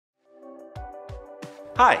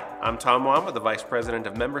Hi, I'm Tom Wambaugh, the Vice President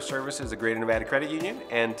of Member Services at Greater Nevada Credit Union,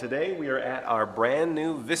 and today we are at our brand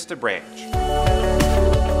new Vista branch.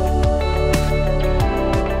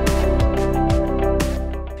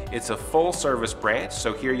 It's a full-service branch,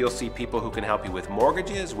 so here you'll see people who can help you with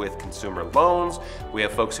mortgages, with consumer loans. We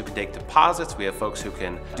have folks who can take deposits. We have folks who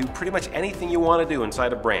can do pretty much anything you want to do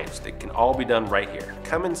inside a branch. That can all be done right here.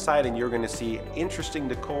 Come inside and you're going to see interesting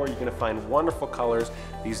decor. You're going to find wonderful colors.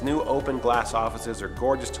 These new open glass offices are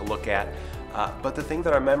gorgeous to look at. But the thing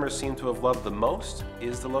that our members seem to have loved the most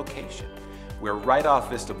is the location. We're right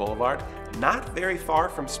off Vista Boulevard, not very far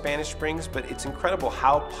from Spanish Springs, but it's incredible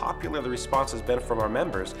how popular the response has been from our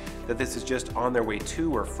members that this is just on their way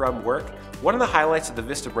to or from work. One of the highlights of the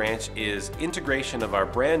Vista branch is integration of our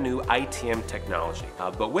brand new ITM technology.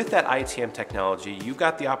 But with that ITM technology, you've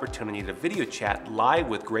got the opportunity to video chat live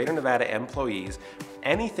with Greater Nevada employees.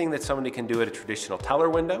 Anything that somebody can do at a traditional teller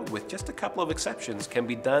window, with just a couple of exceptions, can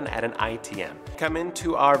be done at an ITM. Come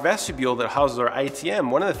into our vestibule that houses our ITM,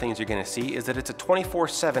 one of the things you're going to see is that it's a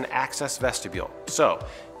 24/7 access vestibule. So,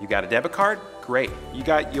 you got a debit card? Great. You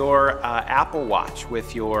got your Apple Watch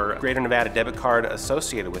with your Greater Nevada debit card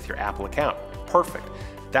associated with your Apple account. Perfect.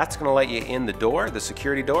 That's going to let you in the door, the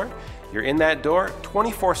security door. You're in that door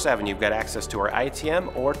 24/7. You've got access to our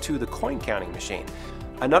ITM or to the coin counting machine.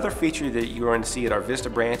 Another feature that you're going to see at our Vista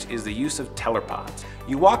branch is the use of teller pods.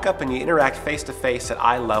 You walk up and you interact face-to-face at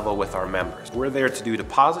eye level with our members. We're there to do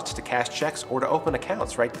deposits, to cash checks, or to open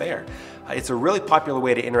accounts right there. It's a really popular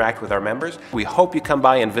way to interact with our members. We hope you come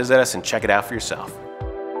by and visit us and check it out for yourself.